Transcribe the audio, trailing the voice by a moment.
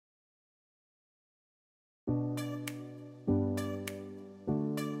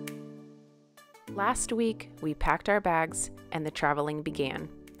Last week, we packed our bags and the traveling began,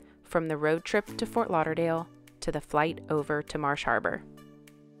 from the road trip to Fort Lauderdale to the flight over to Marsh Harbor.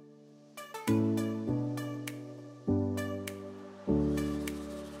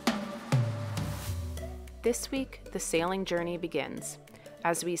 This week, the sailing journey begins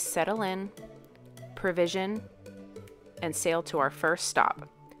as we settle in, provision, and sail to our first stop,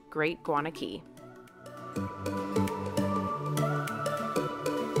 Great Guana Cay.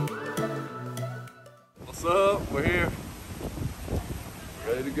 What's up? We're here.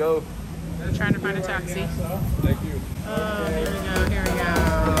 Ready to go. We're trying to find a taxi. Thank you. Oh, here we go, here we go.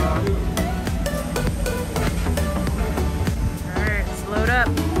 All right, let's load up.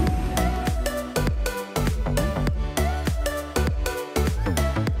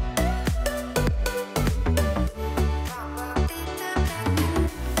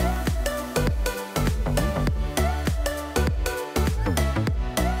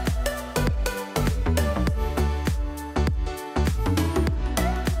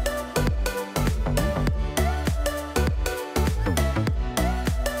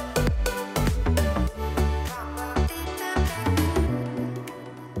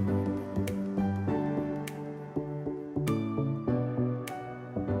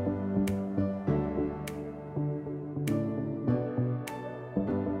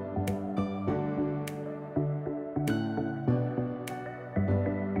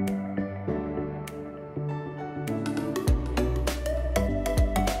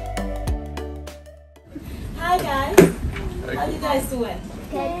 Hi guys, how you guys doing?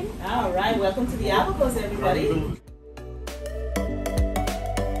 Good. All right, welcome to the Abacos, everybody.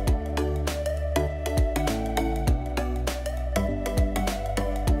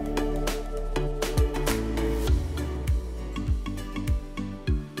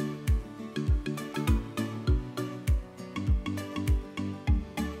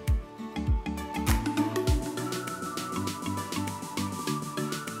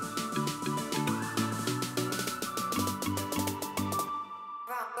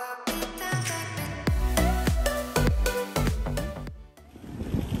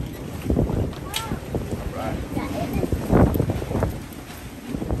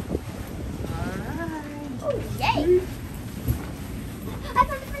 Yay! I found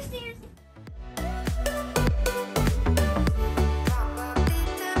the first stairs.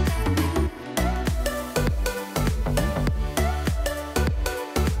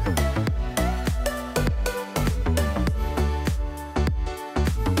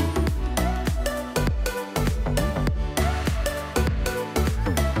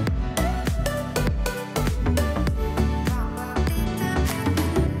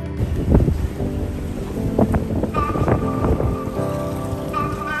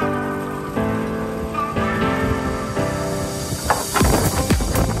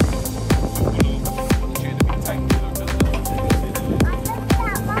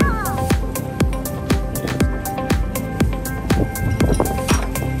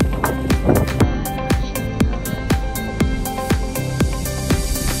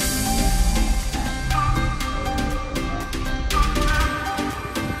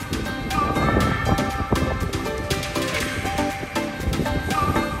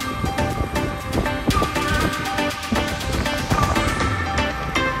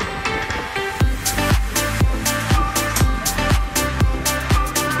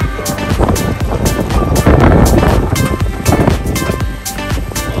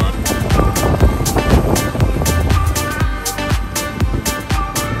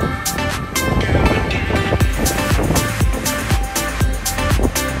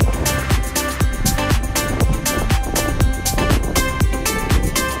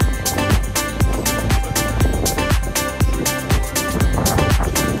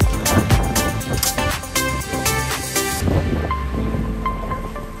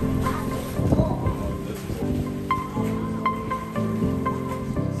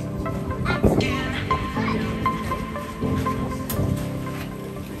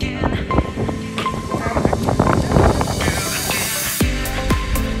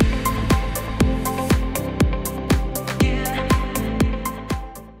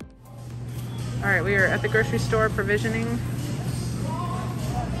 All right, we are at the grocery store provisioning.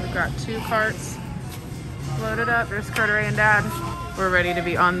 We've got 2 carts loaded up. There's Carteret and Dad. We're ready to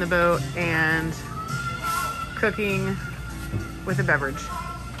be on the boat and cooking with a beverage.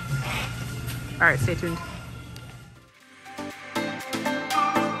 All right, stay tuned.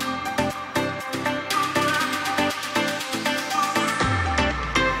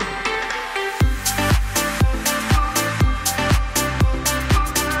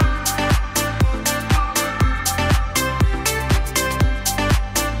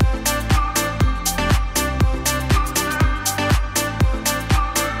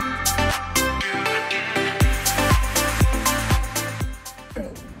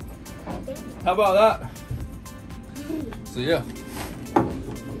 How about that? So yeah,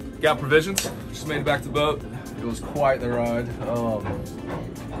 got provisions. Just made it back to the boat. It was quite the ride.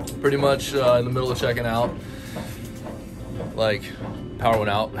 Pretty much in the middle of checking out, like power went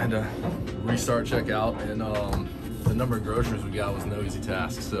out. I had to restart checkout, and the number of groceries we got was no easy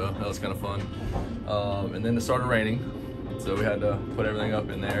task. So that was kind of fun. And then it started raining, so we had to put everything up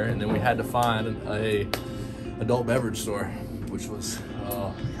in there, and then we had to find a adult beverage store, which was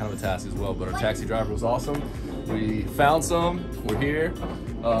kind of a task as well. But our taxi driver was awesome. We found some. We're here.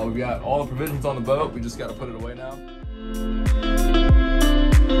 We've got all the provisions on the boat. We just got to put it away now.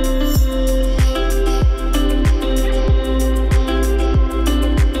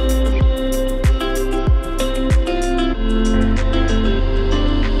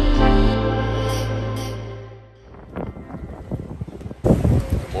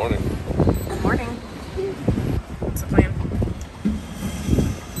 Good morning. Good morning. What's the plan?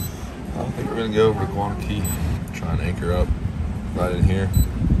 I think we're gonna go over to Guana Cay, try and anchor up right in here.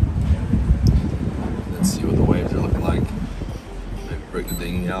 Let's see what the waves are looking like. Maybe break the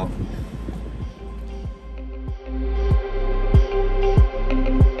dinghy out.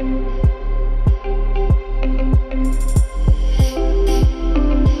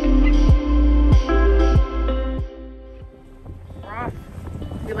 We're off.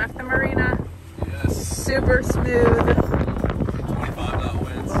 We left the marina. Yes. Super smooth. 25 knot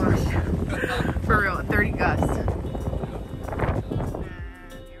winds. Oh, for real, 30 gusts.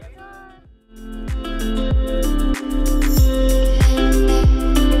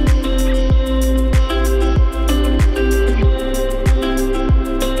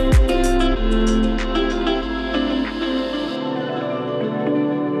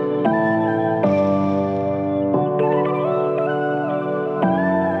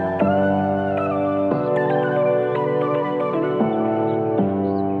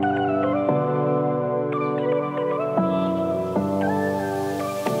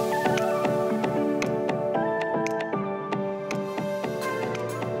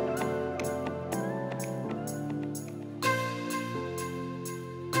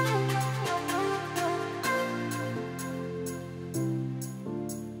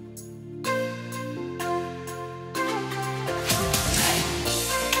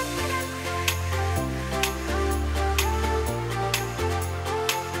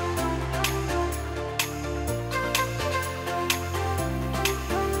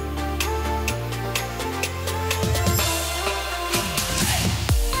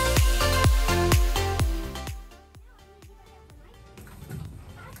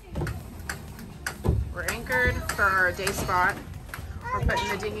 We're anchored for our day spot. We're putting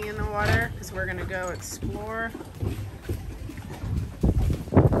the dinghy in the water because we're gonna go explore.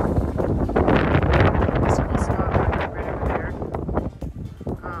 This cool spot right over there.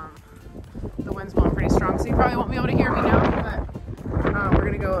 The wind's blowing pretty strong, so you probably won't be able to hear me now, but we're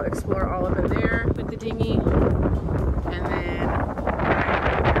gonna go explore all of it there with the dinghy. And then,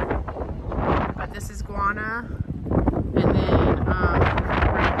 but this is Guana. And then,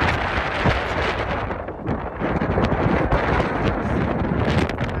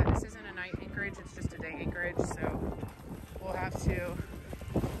 this isn't a night anchorage, it's just a day anchorage, so we'll have to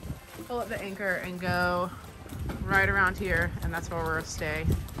pull up the anchor and go right around here, and that's where we'll stay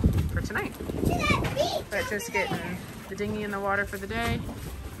for tonight. But just getting the dinghy in the water for the day.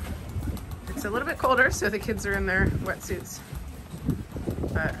 It's a little bit colder, so the kids are in their wetsuits,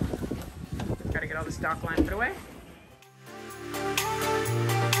 but we've got to get all this dock line put away.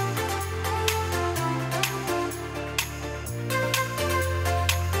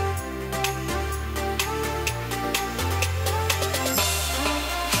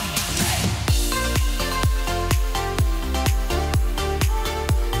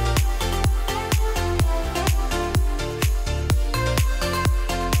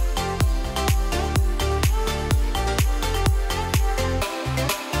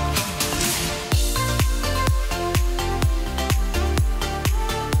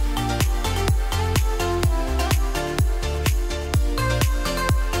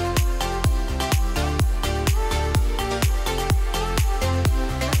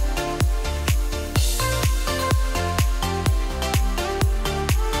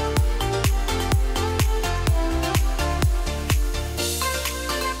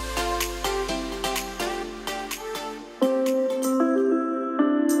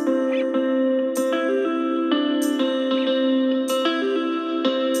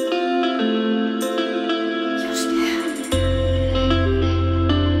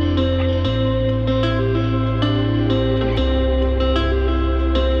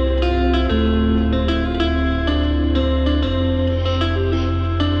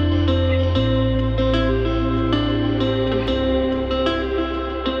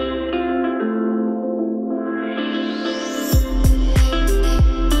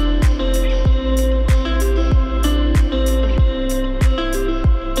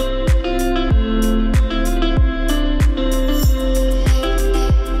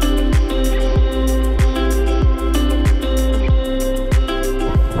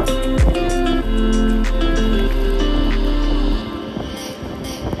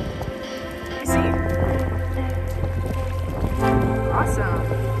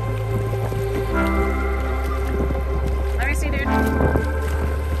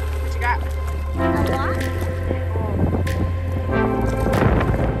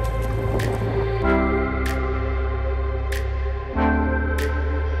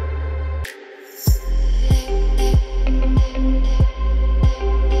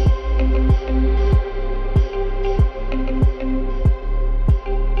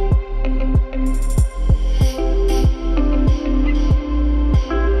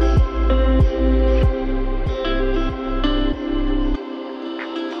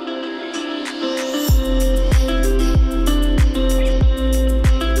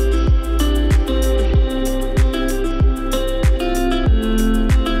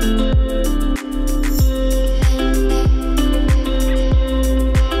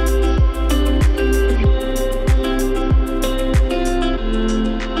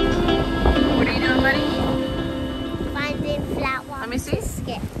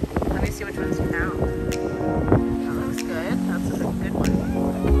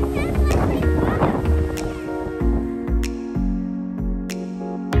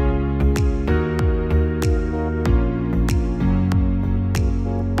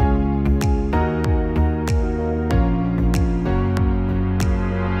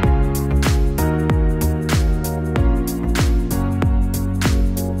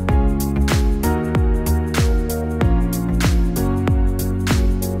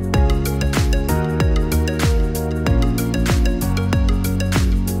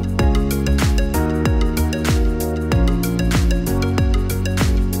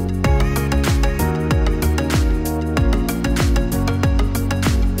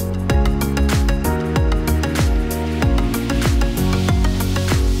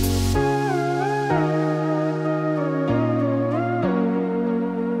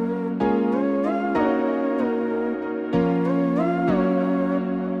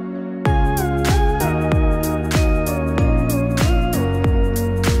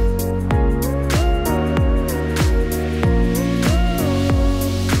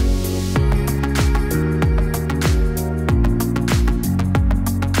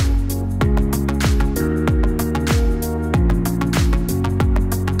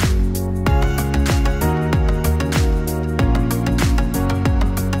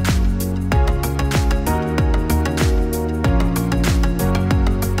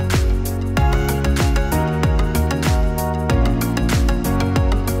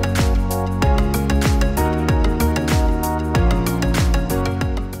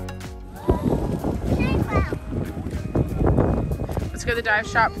 go to the dive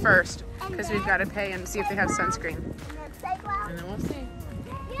shop first because we've got to pay and see if they have sunscreen. And then we'll see.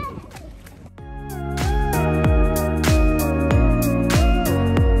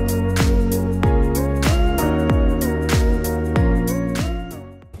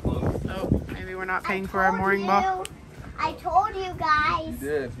 Oh, maybe we're not paying for our mooring ball. I told you guys. You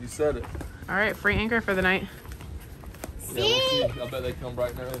did. You said it. All right, free anchor for the night. Yeah, we'll see. I bet they come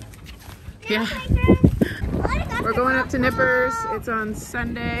bright and early. Yeah. We're going up to Nippers. It's on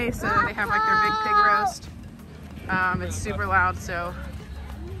Sunday, so they have like their big pig roast. It's super loud, so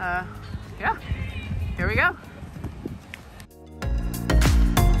yeah, here we go.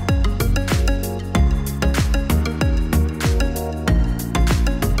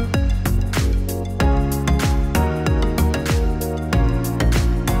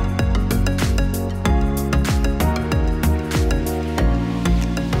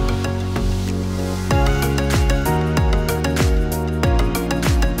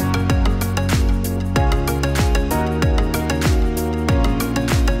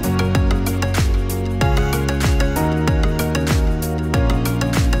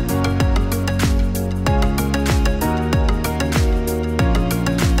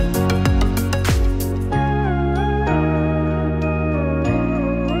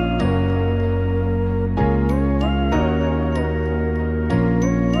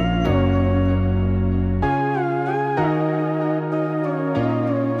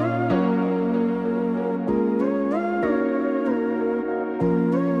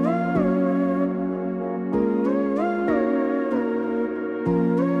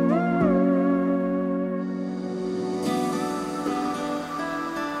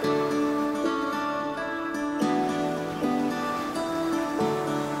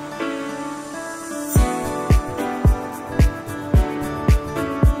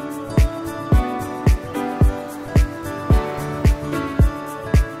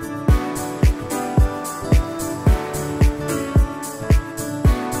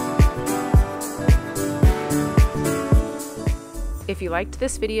 If you liked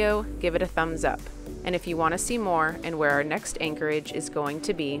this video, give it a thumbs up. And if you want to see more and where our next anchorage is going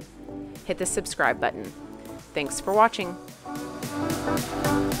to be, hit the subscribe button. Thanks for watching.